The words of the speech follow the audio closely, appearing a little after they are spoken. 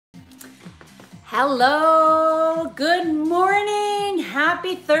Hello, good morning,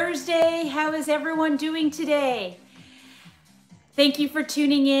 happy Thursday. How is everyone doing today? Thank you for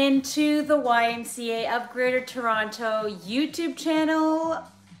tuning in to the YMCA of Greater Toronto YouTube channel.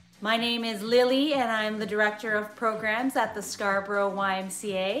 My name is Lily and I'm the Director of Programs at the Scarborough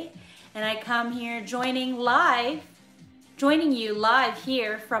YMCA. And I come here joining you live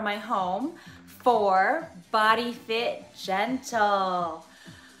here from my home for BodyFit Gentle.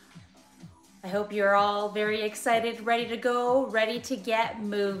 I hope you're all very excited, ready to go, ready to get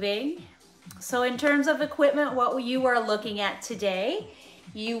moving. So in terms of equipment, what you are looking at today,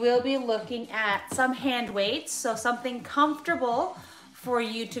 you will be looking at some hand weights, so something comfortable for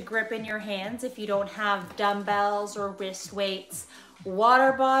you to grip in your hands if you don't have dumbbells or wrist weights,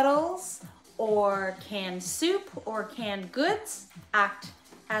 water bottles or canned soup or canned goods act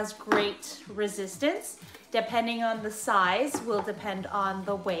as great resistance. Depending on the size will depend on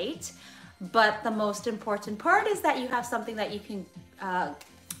the weight. But the most important part is that you have something that you can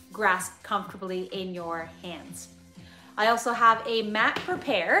grasp comfortably in your hands. I also have a mat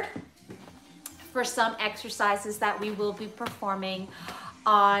prepared for some exercises that we will be performing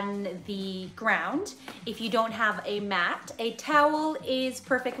on the ground. If you don't have a mat, a towel is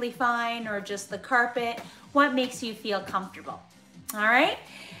perfectly fine, or just the carpet. What makes you feel comfortable? All right.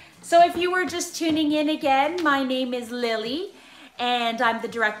 So if you were just tuning in again, my name is Lily. And I'm the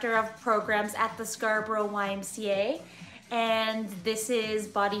Director of Programs at the Scarborough YMCA, and this is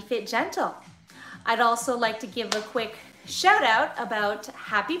BodyFit Gentle. I'd also like to give a quick shout out about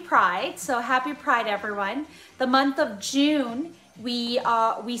Happy Pride. So Happy Pride, everyone. The month of June, we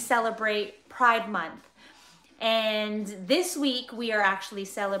celebrate Pride Month. And this week, we are actually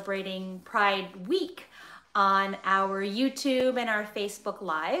celebrating Pride Week on our YouTube and our Facebook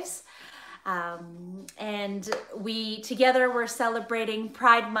Lives. And we're celebrating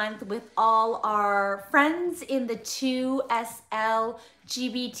Pride Month with all our friends in the 2SL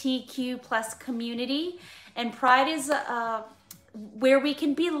LGBTQ+ community. And Pride is where we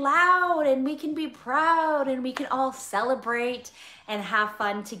can be loud and we can be proud and we can all celebrate and have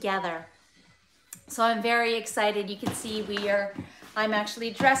fun together. So I'm very excited. You can see I'm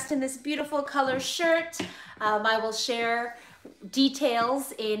actually dressed in this beautiful color shirt. I will share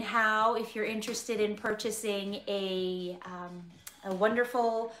details in how, if you're interested in purchasing a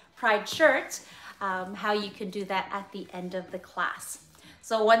wonderful Pride shirt, how you can do that at the end of the class.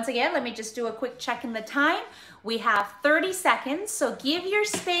 So once again, let me just do a quick check in the time. We have 30 seconds, so give your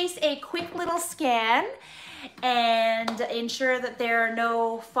space a quick little scan and ensure that there are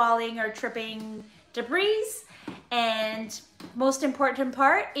no falling or tripping debris. And most important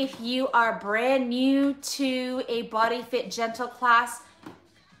part, if you are brand new to a BodyFit Gentle class,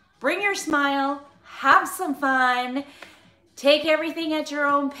 bring your smile, have some fun, take everything at your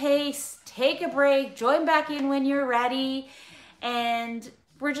own pace, take a break, join back in when you're ready, and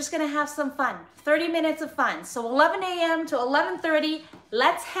we're just gonna have some fun. 30 minutes of fun. So 11 a.m. to 11:30,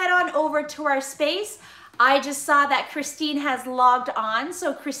 let's head on over to our space. I just saw that Christine has logged on.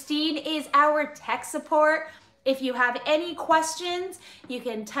 So Christine is our tech support. If you have any questions, you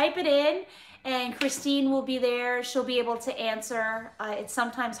can type it in and Christine will be there. She'll be able to answer. It's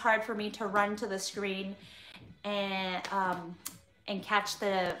sometimes hard for me to run to the screen and catch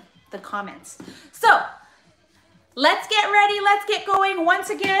the comments. So let's get ready, let's get going. Once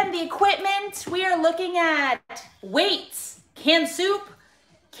again, the equipment, we are looking at weights, canned soup,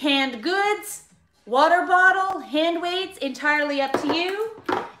 canned goods, water bottle, hand weights, entirely up to you,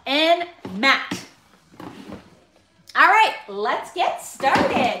 and mat. All right, let's get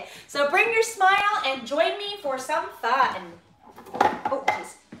started. So bring your smile and join me for some fun. Oh,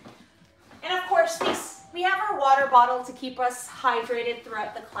 geez. And of course, we have our water bottle to keep us hydrated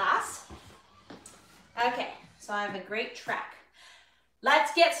throughout the class. Okay, so I have a great track.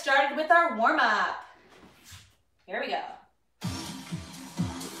 Let's get started with our warm-up. Here we go.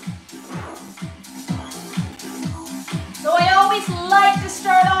 So I always like to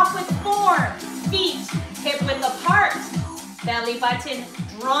start off with form, feet hip width apart, belly button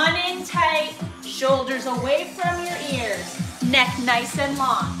drawn in tight, shoulders away from your ears, neck nice and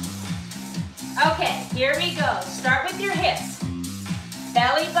long. Okay, here we go. Start with your hips,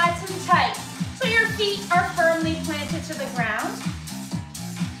 belly button tight, so your feet are firmly planted to the ground.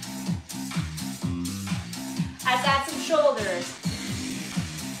 Let's add some shoulders.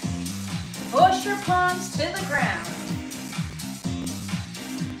 Push your palms to the ground.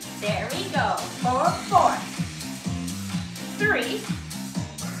 There we go. 4, 3,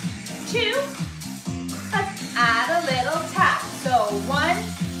 2. Let's add a little tap. So 1,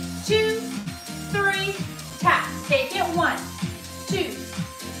 2, 3, tap. Take it 1, 2,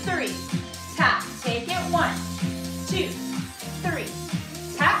 3, tap. 1, 2, 3.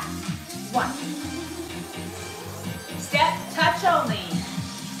 Tap. 1. Step, touch only.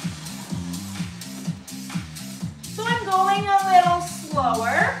 So I'm going a little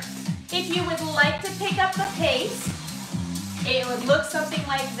slower. If you would like to pick up the pace, it would look something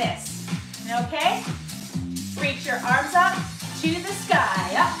like this. Okay? Reach your arms up to the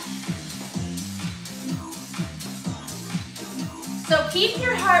sky. Up. So keep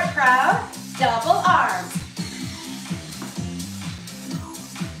your heart proud. Double arms.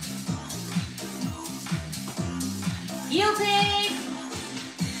 Heel take.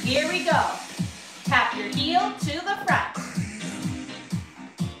 Here we go. Tap your heel to the front.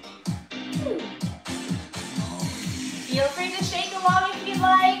 Feel free to shake along if you'd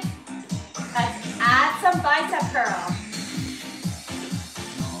like. Let's add some bicep curl.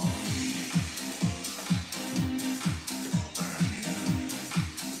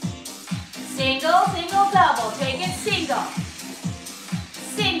 Single, single, double. Take it single.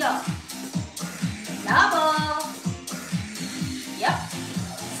 Single. Double. Yep.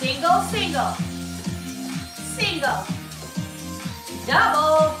 Single, single. Single.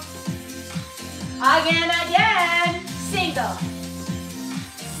 Double. Again. Single.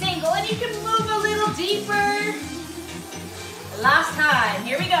 Single. And you can move a little deeper. Last time.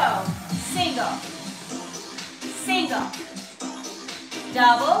 Here we go. Single. Single.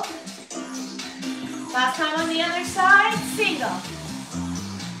 Double. Last time on the other side. Single.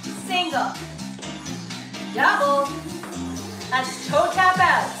 Single. Double. Let's toe tap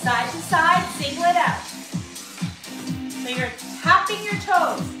out. Side to side. Single it out. So you're tapping your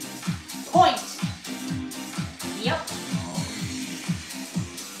toes. Point. Yep.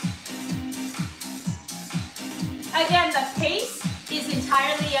 Again, the pace is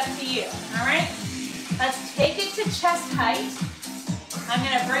entirely up to you. All right? Let's take it to chest height. I'm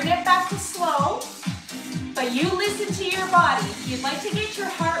going to bring it back to slow. But you listen to your body. If you'd like to get your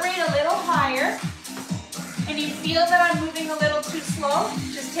heart rate a little higher, and you feel that I'm moving a little too slow,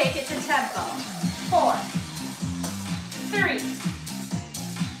 just take it to tempo. 4, 3,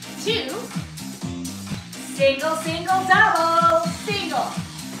 2, single, single, double, single,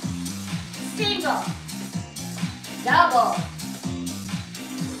 single, double,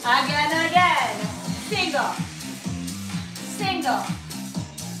 again, single, single,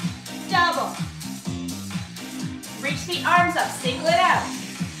 double. Reach the arms up, single it out.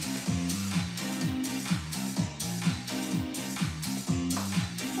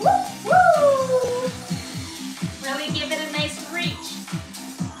 Woo, woo. Really give it a nice reach.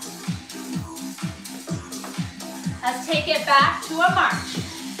 Let's take it back to a march.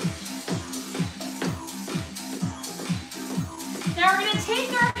 Now we're going to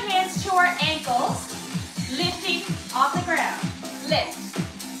take our hands to our ankles, lifting off the ground. Lift.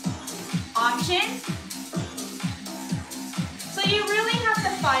 Option. So you really have to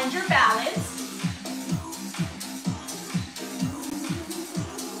find your balance.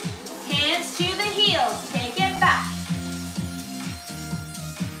 Hands to the heels, take it back.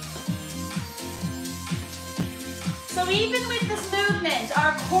 So even with this movement,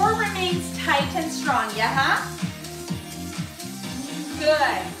 our core remains tight and strong, yeah?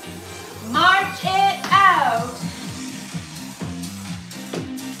 Good. March it out.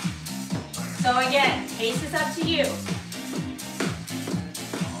 So again, pace is up to you.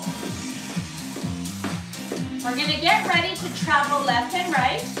 We're going to get ready to travel left and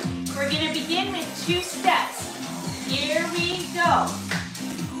right. We're going to begin with 2 steps. Here we go.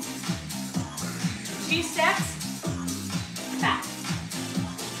 2 steps. Back.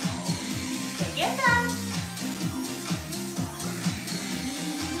 Take it back.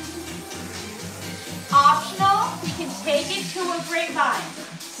 Optional, we can take it to a grapevine.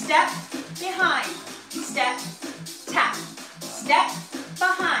 Step behind. Step, tap. Step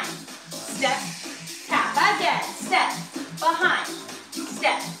behind. Step, tap. Again. Step behind.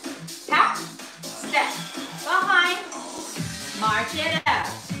 Step, tap. Step behind. March it out.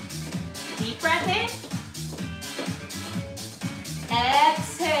 Deep breath in.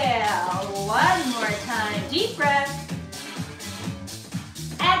 Exhale. One more time. Deep breath.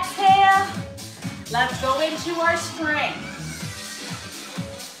 Exhale. Let's go into our spring.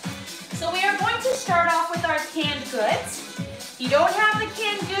 So we are going to start off with our canned goods. If you don't have the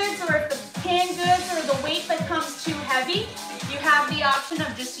canned goods, or if the canned goods or the weight becomes too heavy, you have the option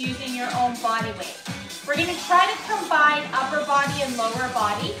of just using your own body weight. We're going to try to combine upper body and lower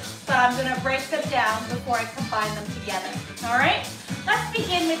body, but I'm going to break them down before I combine them together. All right? Let's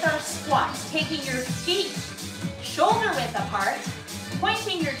begin with our squats. Taking your feet shoulder width apart,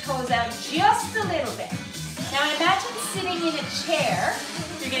 pointing your toes out just a little bit. Now imagine sitting in a chair.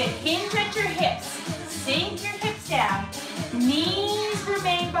 You're going to hinge at your hips.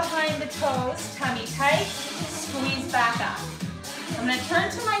 toes, tummy tight, squeeze back up. I'm gonna turn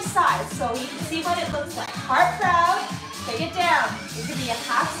to my side so you can see what it looks like. Heart proud, take it down. It could be a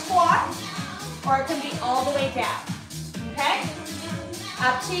half squat, or it can be all the way down, okay?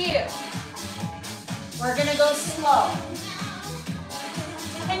 Up to you. We're gonna go slow.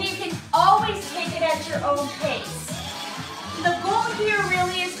 And you can always take it at your own pace. The goal here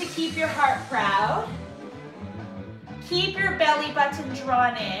really is to keep your heart proud, keep your belly button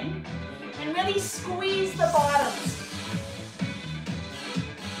drawn in, and really squeeze the bottoms.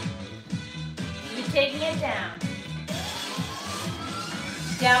 Keep taking it down.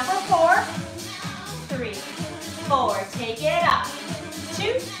 Down for 4, 3, 4. Take it up.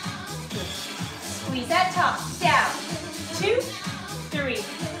 2, 3. Squeeze that top. Down. 2, 3,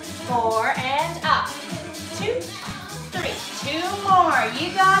 4, and up. 2, 3. 2 more.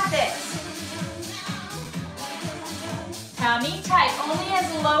 You got this. Tummy tight. Only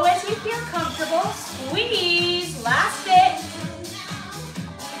as low as you feel comfortable. Squeeze. Last bit.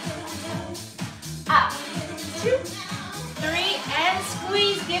 Up. 2, 3, and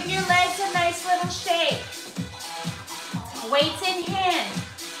squeeze. Give your legs a nice little shake. Weights in hand.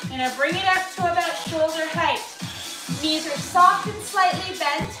 I'm gonna bring it up to about shoulder height. Knees are soft and slightly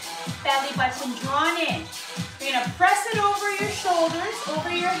bent. Belly button drawn in. You're gonna press it over your shoulders,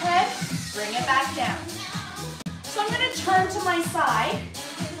 over your head. Bring it back down. So I'm gonna turn to my side.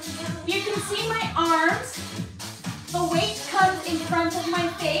 You can see my arms. The weight comes in front of my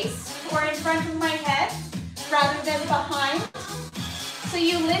face or in front of my head rather than behind. So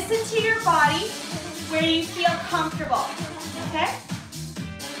you listen to your body where you feel comfortable, okay?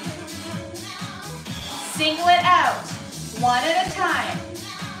 Single it out, one at a time.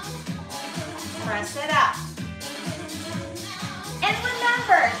 Press it up. And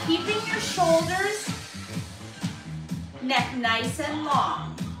remember, keeping your shoulders, neck nice and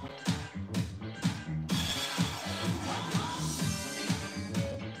long.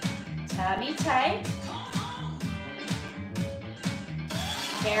 Tummy tight.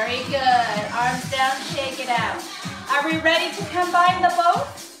 Very good. Arms down, shake it out. Are we ready to combine the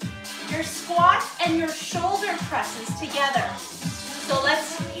both? Your squat and your shoulder presses together. So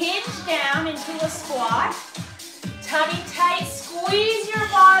let's hinge down into a squat. Tummy tight, squeeze your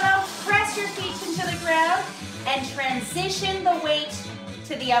bottom, press your feet into the ground, and transition the weight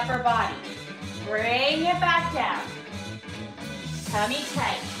to the upper body. Bring it back down. Tummy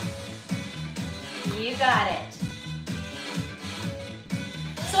tight. You got it.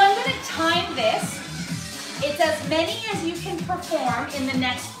 So I'm going to time this. It's as many as you can perform in the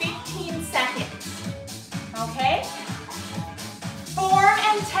next 15 seconds. Okay? Form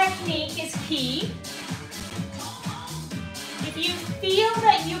and technique is key. If you feel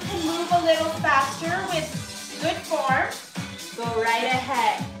that you can move a little faster with good form, go right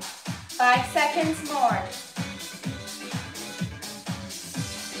ahead. 5 seconds more.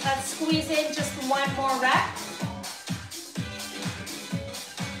 Let's squeeze in just one more rep.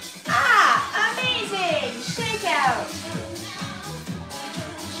 Ah, amazing. Shake out.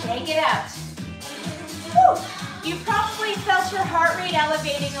 Shake it out. Whew. You probably felt your heart rate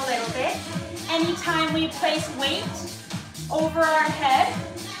elevating a little bit. Anytime we place weight over our head,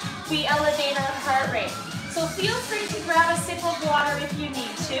 we elevate our heart rate. So feel free to grab a sip of water if you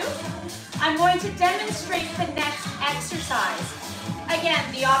need to. I'm going to demonstrate the next exercise. Again,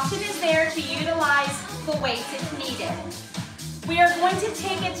 the option is there to utilize the weights if needed. We are going to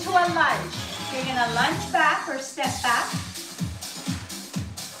take it to a lunge. You're going to lunge back or step back.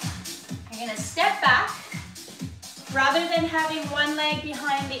 You're going to step back. Rather than having one leg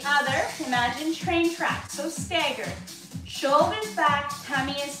behind the other, imagine train tracks, so staggered. Shoulders back,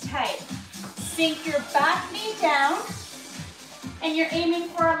 tummy is tight. Sink your back knee down, and you're aiming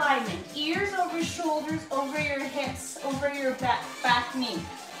for alignment. Ears over shoulders, over your hips, over your back knee.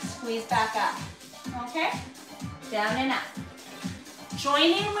 Squeeze back up, okay? Down and up. Join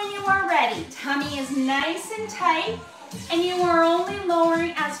in when you are ready. Tummy is nice and tight, and you are only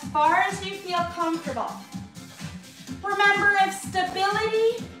lowering as far as you feel comfortable. Remember, if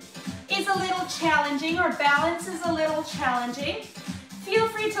stability is a little challenging or balance is a little challenging, feel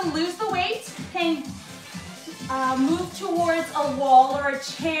free to lose the weight and move towards a wall or a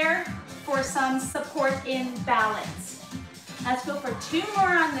chair for some support in balance. Let's go for 2 more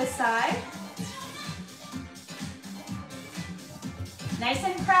on this side. Nice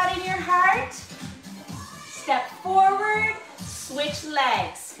and proud in your heart. Step forward, switch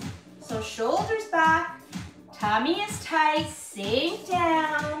legs. So shoulders back, tummy is tight, sink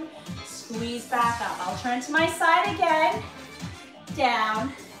down, squeeze back up. I'll turn to my side again,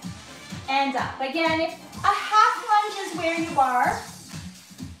 down and up. Again, if a half lunge is where you are,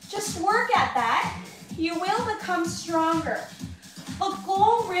 Just work at that. You will become stronger. The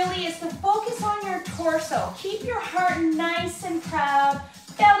goal really is to focus on your torso. Keep your heart nice and proud,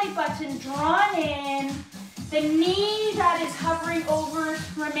 belly button drawn in. The knee that is hovering over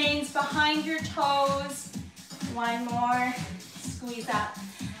remains behind your toes. One more, squeeze out.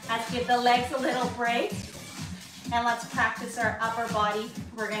 Let's give the legs a little break. And let's practice our upper body.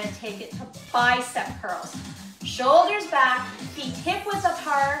 We're gonna take it to bicep curls. Shoulders back, feet hip width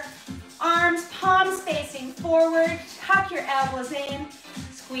apart, arms, palms facing forward, tuck your elbows in,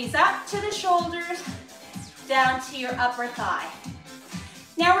 squeeze up to the shoulders, down to your upper thigh.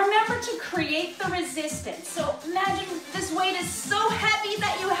 Now remember to create the resistance. So imagine this weight is so heavy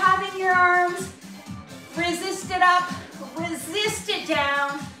that you have in your arms. Resist it up, resist it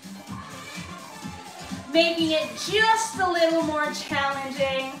down, making it just a little more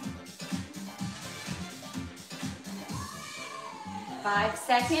challenging. 5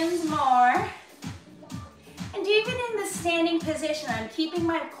 seconds more. And even in the standing position, I'm keeping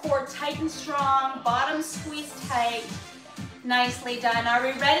my core tight and strong, bottom squeezed tight. Nicely done. Are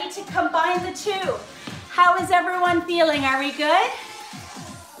we ready to combine the two? How is everyone feeling? Are we good?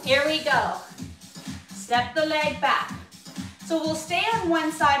 Here we go. Step the leg back. So we'll stay on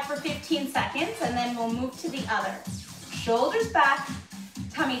one side for 15 seconds and then we'll move to the other. Shoulders back,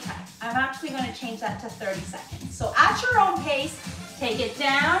 tummy tuck. I'm actually going to change that to 30 seconds. So at your own pace, take it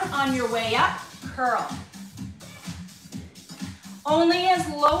down on your way up, curl. Only as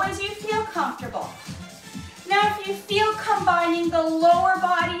low as you feel comfortable. Now if you feel combining the lower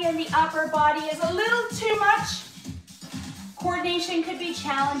body and the upper body is a little too much, coordination could be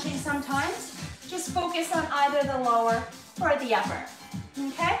challenging sometimes. Just focus on either the lower or the upper,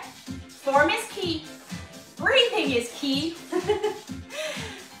 okay? Form is key, breathing is key,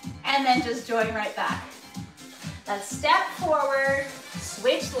 and then just join right back. Let's step forward,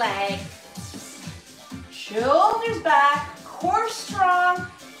 switch leg, shoulders back, core strong,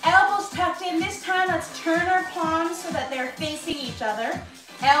 elbows tucked in. This time let's turn our palms so that they're facing each other.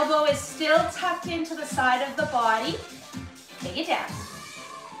 Elbow is still tucked into the side of the body. Take it down.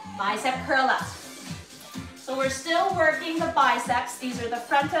 Bicep curl up. So we're still working the biceps. These are the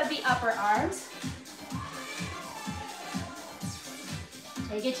front of the upper arms.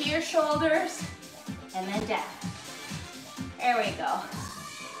 Take it to your shoulders and then down. There we go.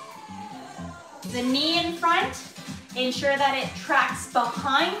 The knee in front, ensure that it tracks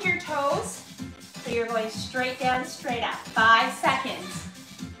behind your toes. So you're going straight down, straight up. 5 seconds.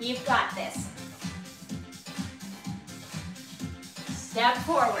 You've got this. Step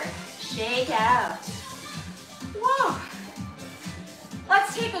forward, shake out. Whoa.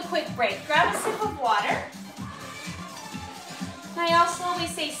 Let's take a quick break. Grab a sip of water. I also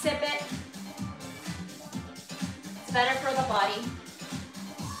always say sip it. It's better for the body.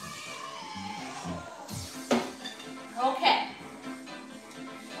 Okay.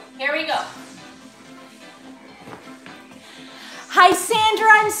 Here we go. Hi Sandra,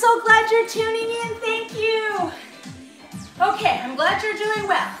 I'm so glad you're tuning in. Thank you. Okay, I'm glad you're doing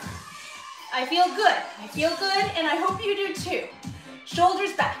well. I feel good. I feel good, and I hope you do too.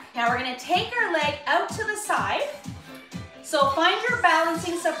 Shoulders back. Now we're gonna take our leg out to the side. So find your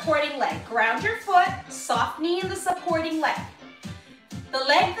balancing supporting leg. Ground your foot, soft knee in the supporting leg. The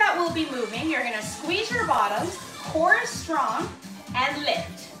leg that will be moving, you're gonna squeeze your bottoms, core is strong, and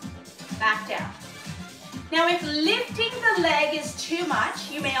lift. Back down. Now if lifting the leg is too much,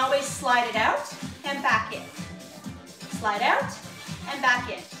 you may always slide it out and back in. Slide out and back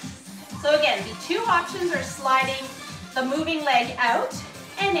in. So again, the two options are sliding the moving leg out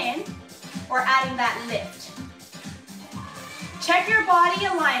and in, or adding that lift. Check your body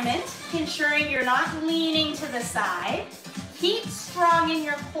alignment, ensuring you're not leaning to the side. Keep strong in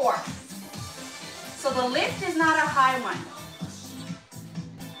your core. So the lift is not a high one.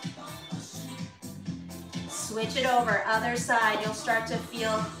 Switch it over, other side. You'll start to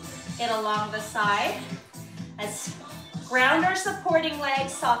feel it along the side. Let's ground our supporting leg,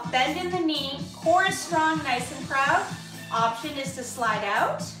 soft bend in the knee, core is strong, nice and proud. Option is to slide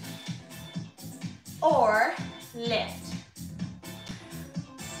out or lift.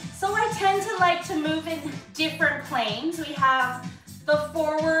 So I tend to like to move in different planes. We have the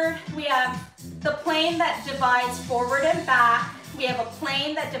forward, we have the plane that divides forward and back. We have a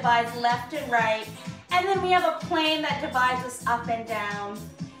plane that divides left and right. And then we have a plane that divides us up and down.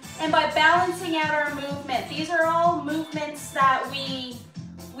 And by balancing out our movement, these are all movements that we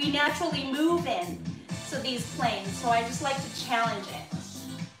naturally move in, so these planes. So I just like to challenge it.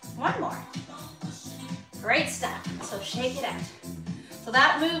 One more. Great stuff. So shake it out. So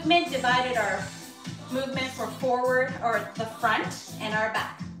that movement divided our movement for forward or the front and our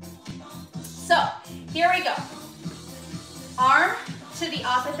back. So here we go. Arm to the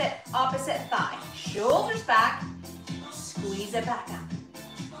opposite thigh. Shoulders back, squeeze it back up.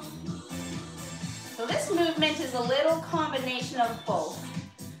 So this movement is a little combination of both.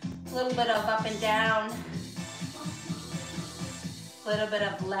 A little bit of up and down, a little bit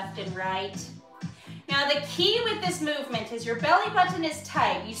of left and right. Now the key with this movement is your belly button is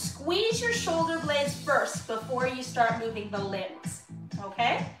tight. You squeeze your shoulder blades first before you start moving the limbs,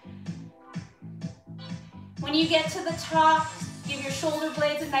 okay? When you get to the top, give your shoulder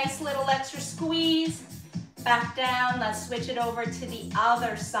blades a nice little extra squeeze. Back down, let's switch it over to the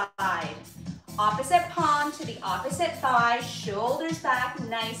other side. Opposite palm to the opposite thigh, shoulders back,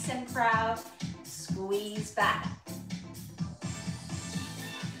 nice and proud. Squeeze back.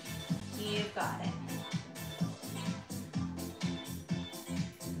 You've got it.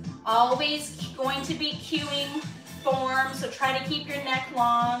 Always going to be cueing form, so try to keep your neck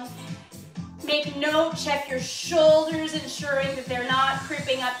long. Make note, check your shoulders, ensuring that they're not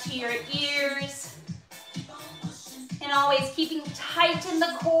crimping up to your ears. And always keeping tight in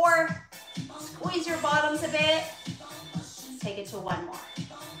the core. Squeeze your bottoms a bit. Take it to one more.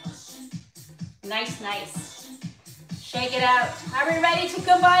 Nice, nice. Shake it out. Are we ready to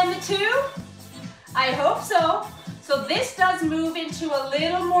combine the two? I hope so. So this does move into a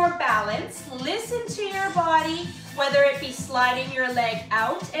little more balance. Listen to your body, whether it be sliding your leg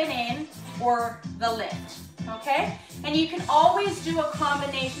out and in or the lift, okay? And you can always do a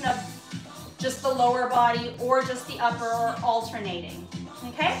combination of just the lower body or just the upper or alternating,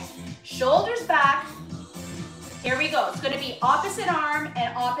 okay? Shoulders back. Here we go. It's going to be opposite arm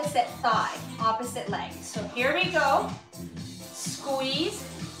and opposite thigh, opposite leg. So here we go. Squeeze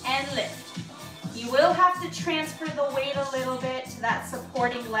and lift. You will have to transfer the weight a little bit to that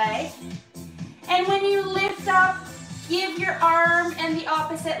supporting leg. And when you lift up, give your arm and the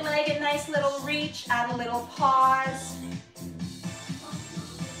opposite leg a nice little reach, add a little pause.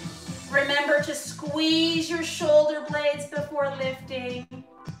 Remember to squeeze your shoulder blades before lifting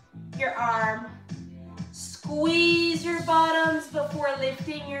your arm. Squeeze your bottoms before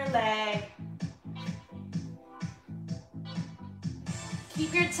lifting your leg.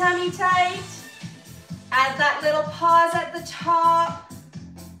 Keep your tummy tight. Add that little pause at the top.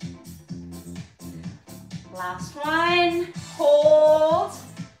 Last one. Hold.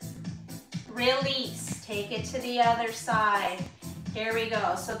 Release. Take it to the other side. Here we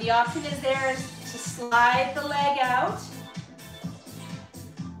go. So the option is there to slide the leg out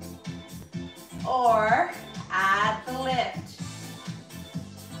or add the lift.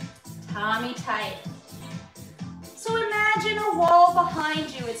 Tummy tight. So imagine a wall behind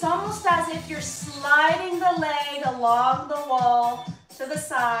you. It's almost as if you're sliding the leg along the wall to the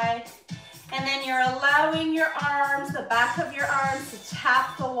side, and then you're allowing your arms, the back of your arms, to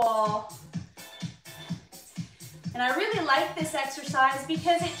tap the wall. And I really like this exercise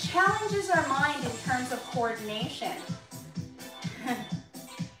because it challenges our mind in terms of coordination.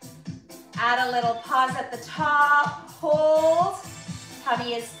 Add a little pause at the top, hold,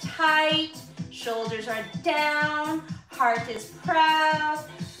 tummy is tight, shoulders are down, heart is proud,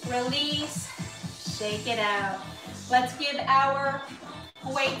 release, shake it out. Let's give our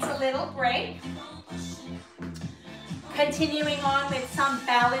weights a little break. Continuing on with some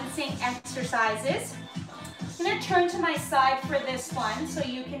balancing exercises. I'm going to turn to my side for this one so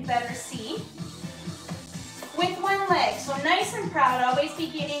you can better see. With one leg, so nice and proud, always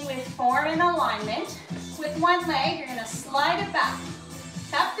beginning with form and alignment. With one leg, you're going to slide it back.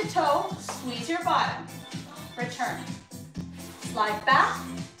 Tap the toe, squeeze your bottom. Return. Slide back,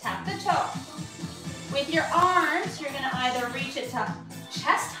 tap the toe. With your arms, you're going to either reach it to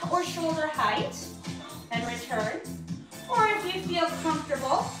chest or shoulder height and return. Or if you feel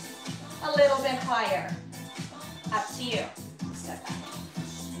comfortable, a little bit higher. Up to you. Step back.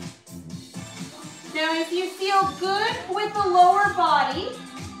 Now, if you feel good with the lower body,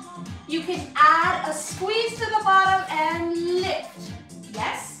 you can add a squeeze to the bottom and lift.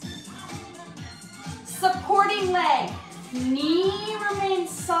 Yes? Supporting leg. Knee remains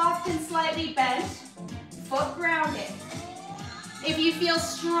soft and slightly bent. Foot grounded. If you feel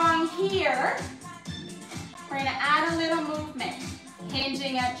strong here, we're going to add a little movement.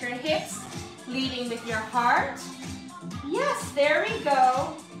 Hinging at your hips, leading with your heart. Yes, there we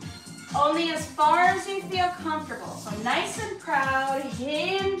go. Only as far as you feel comfortable. So nice and proud,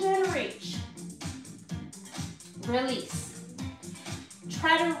 hinge and reach. Release.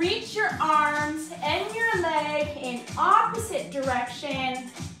 Try to reach your arms and your leg in opposite direction.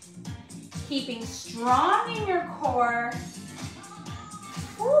 Keeping strong in your core.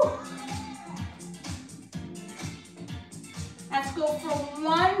 Whew. Let's go for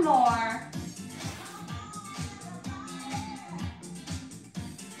one more.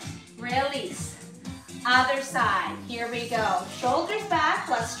 Other side. Here we go. Shoulders back.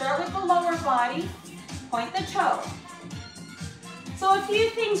 Let's start with the lower body. Point the toe. So a few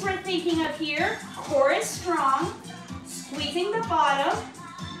things we're thinking of here. Core is strong. Squeezing the bottom.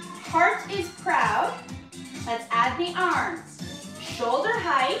 Heart is proud. Let's add the arms. Shoulder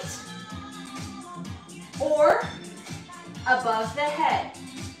height or above the head.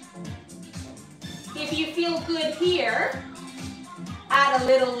 If you feel good here, add a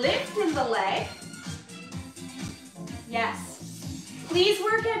little lift in the leg. Yes. Please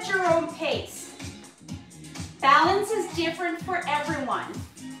work at your own pace. Balance is different for everyone.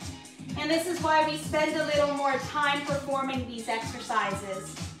 And this is why we spend a little more time performing these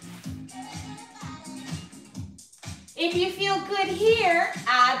exercises. If you feel good here,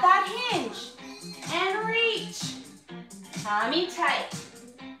 add that hinge and reach. Tummy tight.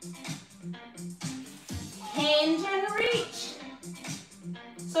 Hinge and reach.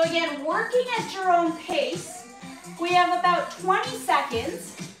 So again, working at your own pace. We have about 20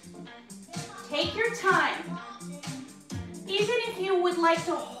 seconds. Take your time. Even if you would like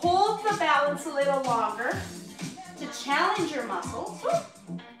to hold the balance a little longer to challenge your muscles,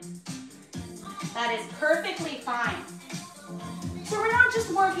 that is perfectly fine. So we're not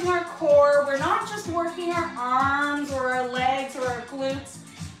just working our core, we're not just working our arms or our legs or our glutes.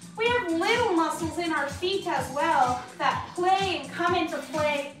 We have little muscles in our feet as well that play and come into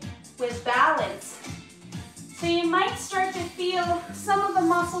play with balance. So you might start to feel some of the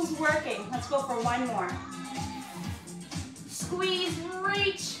muscles working. Let's go for one more. Squeeze,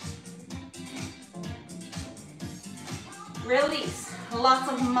 reach. Release.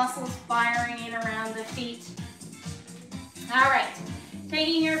 Lots of muscles firing in around the feet. All right,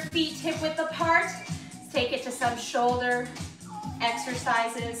 taking your feet hip width apart, take it to some shoulder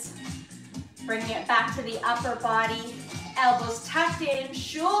exercises. Bringing it back to the upper body, elbows tucked in,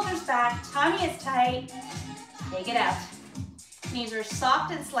 shoulders back, tummy is tight. Take it out. Knees are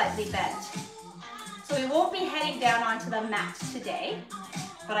soft and slightly bent. So we won't be heading down onto the mat today,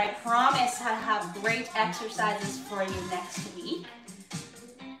 but I promise I have great exercises for you next week.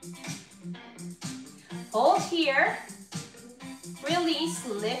 Hold here. Release,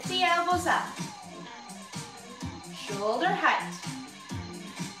 lift the elbows up. Shoulder height.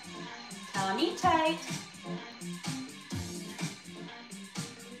 Tummy tight.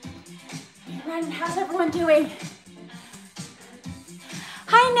 Hey, Ryan, how's everyone doing?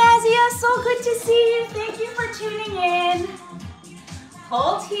 Hi, Nazia, so good to see you. Thank you for tuning in.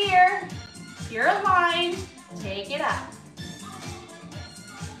 Hold here. You're aligned. Take it up.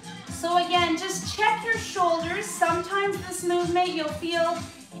 So again, just check your shoulders. Sometimes this movement you'll feel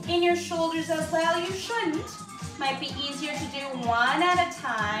in your shoulders as well. You shouldn't. Might be easier to do one at a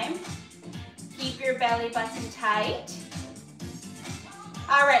time. Keep your belly button tight.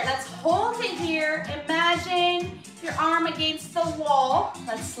 All right, let's hold it here. Imagine your arm against the wall.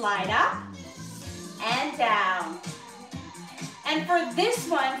 Let's slide up and down. And for this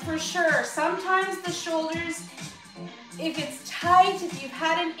one, for sure, sometimes the shoulders, if it's tight, if you've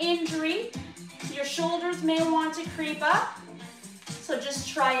had an injury, your shoulders may want to creep up. So just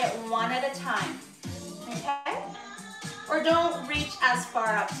try it one at a time, okay? Or don't reach as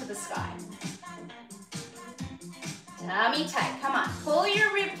far up to the sky. Tummy tight, come on, pull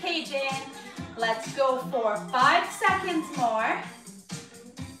your rib cage in. Let's go for 5 seconds more.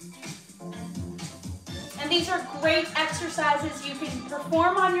 And these are great exercises you can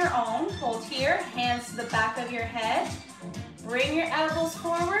perform on your own. Hold here, hands to the back of your head. Bring your elbows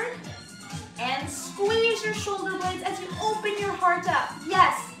forward and squeeze your shoulder blades as you open your heart up.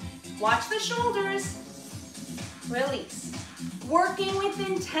 Yes, watch the shoulders. Release. Working with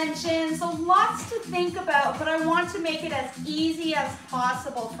intention, so lots to think about, but I want to make it as easy as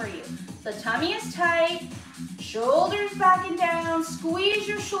possible for you. The tummy is tight, shoulders back and down, squeeze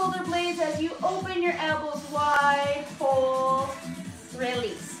your shoulder blades as you open your elbows wide, hold,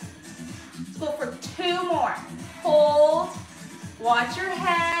 release. Let's go for 2 more. Hold, watch your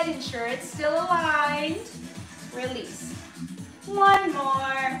head, ensure it's still aligned, release. 1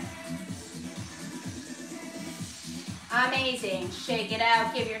 more. Amazing. Shake it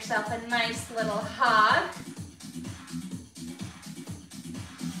out. Give yourself a nice little hug.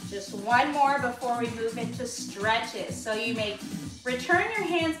 Just 1 more before we move into stretches. So you may return your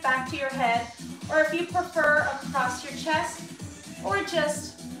hands back to your head, or if you prefer, across your chest, or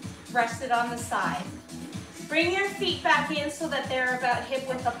just rest it on the side. Bring your feet back in so that they're about hip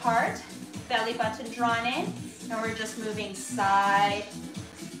width apart. Belly button drawn in. And we're just moving side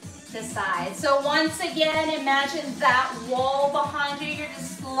to side. So once again, imagine that wall behind you. You're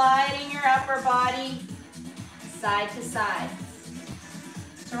just sliding your upper body side to side.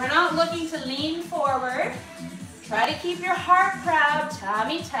 So we're not looking to lean forward. Try to keep your heart proud,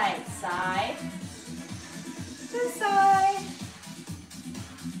 tummy tight, side to side.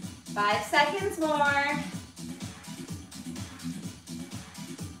 5 seconds more.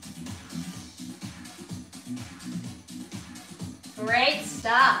 Great,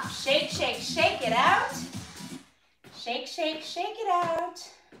 stop. Shake, shake, shake it out. Shake, shake, shake it out.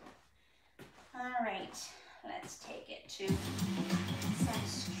 All right, let's take it to some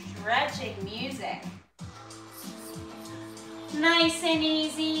stretching music. Nice and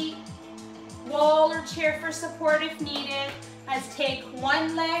easy. Wall or chair for support if needed. Let's take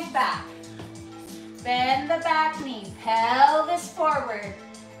one leg back. Bend the back knee, pelvis forward.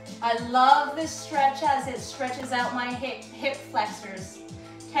 I love this stretch as it stretches out my hip flexors.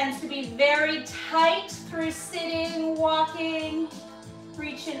 Tends to be very tight through sitting, walking.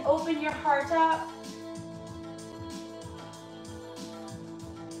 Reach and open your heart up.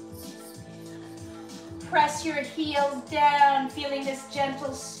 Press your heels down, feeling this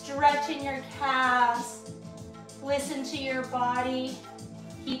gentle stretch in your calves. Listen to your body,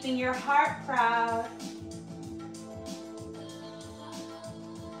 keeping your heart proud.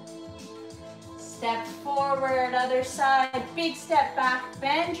 Step forward, other side, big step back,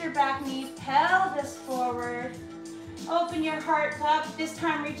 bend your back knee, pelvis forward. Open your heart up, this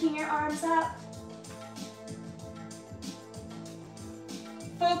time reaching your arms up.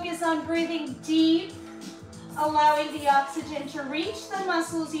 Focus on breathing deep, allowing the oxygen to reach the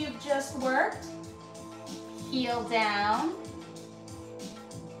muscles you've just worked. Heel down.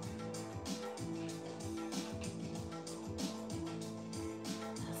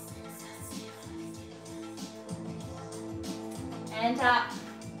 And up.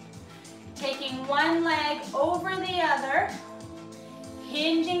 Taking one leg over the other,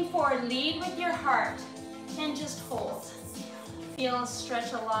 hinging forward, lead with your heart, and just hold. Feel a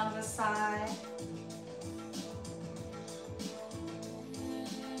stretch along the side.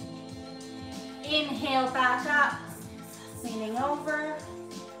 Inhale back up, leaning over.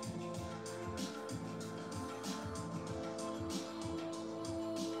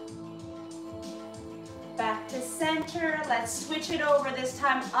 Back to center. Let's switch it over this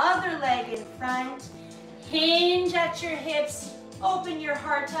time. Other leg in front. Hinge at your hips. Open your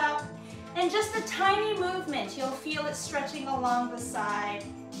heart up. And just a tiny movement. You'll feel it stretching along the side.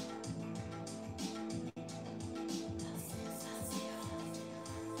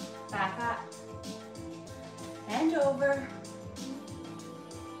 Back up. And over.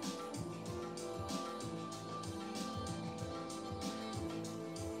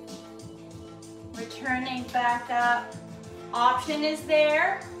 Returning back up. Option is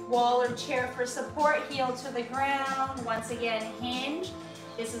there. Wall or chair for support. Heel to the ground. Once again, hinge.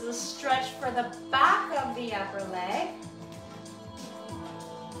 This is a stretch for the back of the upper leg.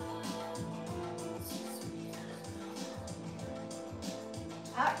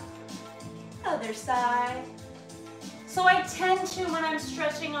 Up. Other side. So I tend to, when I'm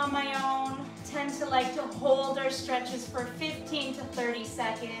stretching on my own, tend to like to hold our stretches for 15 to 30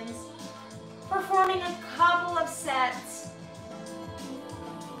 seconds. Performing a couple of sets.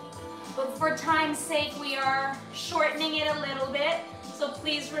 But for time's sake, we are shortening it a little bit. So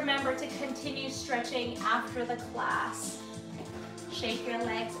please remember to continue stretching after the class. Shake your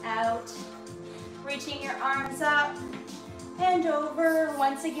legs out. Reaching your arms up and over.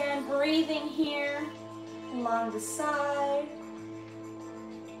 Once again, breathing here along the side.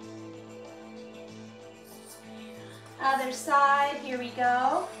 Other side, here we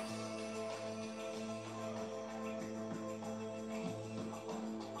go.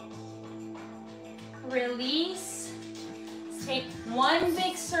 Release. Let's take one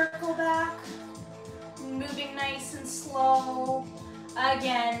big circle back, moving nice and slow.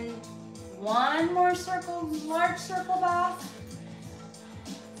 Again, one more circle, large circle back.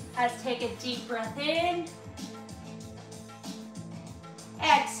 Let's take a deep breath in.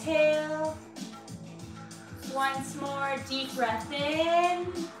 Exhale. Once more, deep breath in.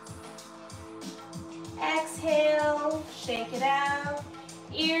 Exhale, shake it out.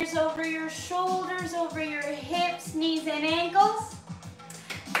 Ears over your shoulders, over your hips, knees and ankles.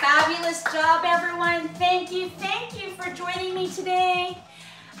 Fabulous job, everyone. Thank you for joining me today.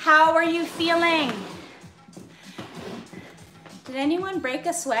 How are you feeling? Did anyone break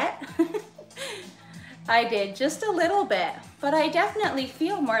a sweat? I did, just a little bit, but I definitely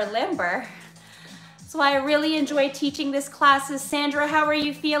feel more limber. So I really enjoy teaching this class. Sandra, how are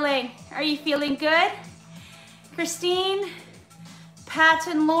you feeling? Are you feeling good? Christine? Pat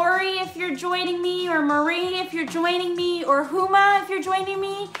and Lori, if you're joining me, or Marie, if you're joining me, or Huma, if you're joining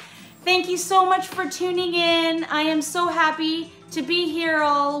me, thank you so much for tuning in. I am so happy to be here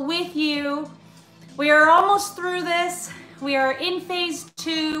all with you. We are almost through this. We are in phase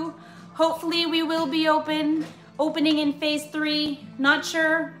 2. Hopefully we will be opening in phase 3. Not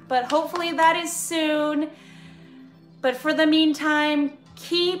sure, but hopefully that is soon. But for the meantime,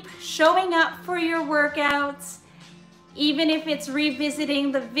 keep showing up for your workouts, even if it's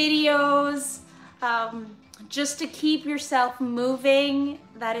revisiting the videos, just to keep yourself moving.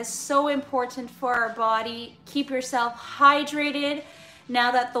 That is so important for our body. Keep yourself hydrated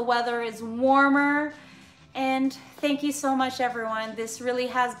now that the weather is warmer. And thank you so much, everyone. This really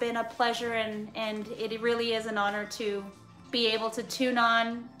has been a pleasure, and it really is an honor to be able to tune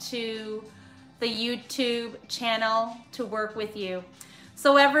on to the YouTube channel to work with you.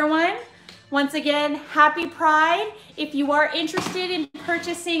 So everyone, once again, happy Pride. If you are interested in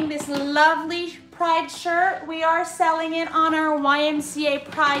purchasing this lovely Pride shirt, we are selling it on our YMCA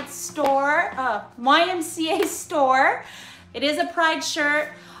Pride store, YMCA store. It is a Pride shirt.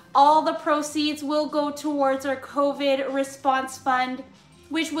 All the proceeds will go towards our COVID response fund,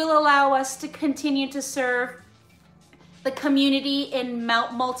 which will allow us to continue to serve the community in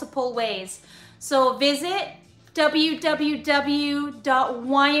multiple ways. So visit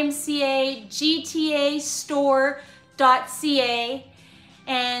www.ymcagtastore.ca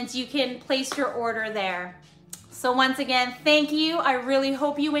and you can place your order there. So once again, thank you. I really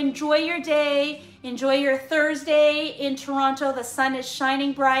hope you enjoy your day. Enjoy your Thursday in Toronto. The sun is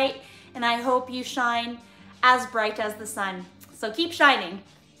shining bright, and I hope you shine as bright as the sun. So keep shining.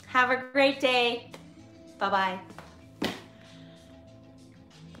 Have a great day. Bye-bye.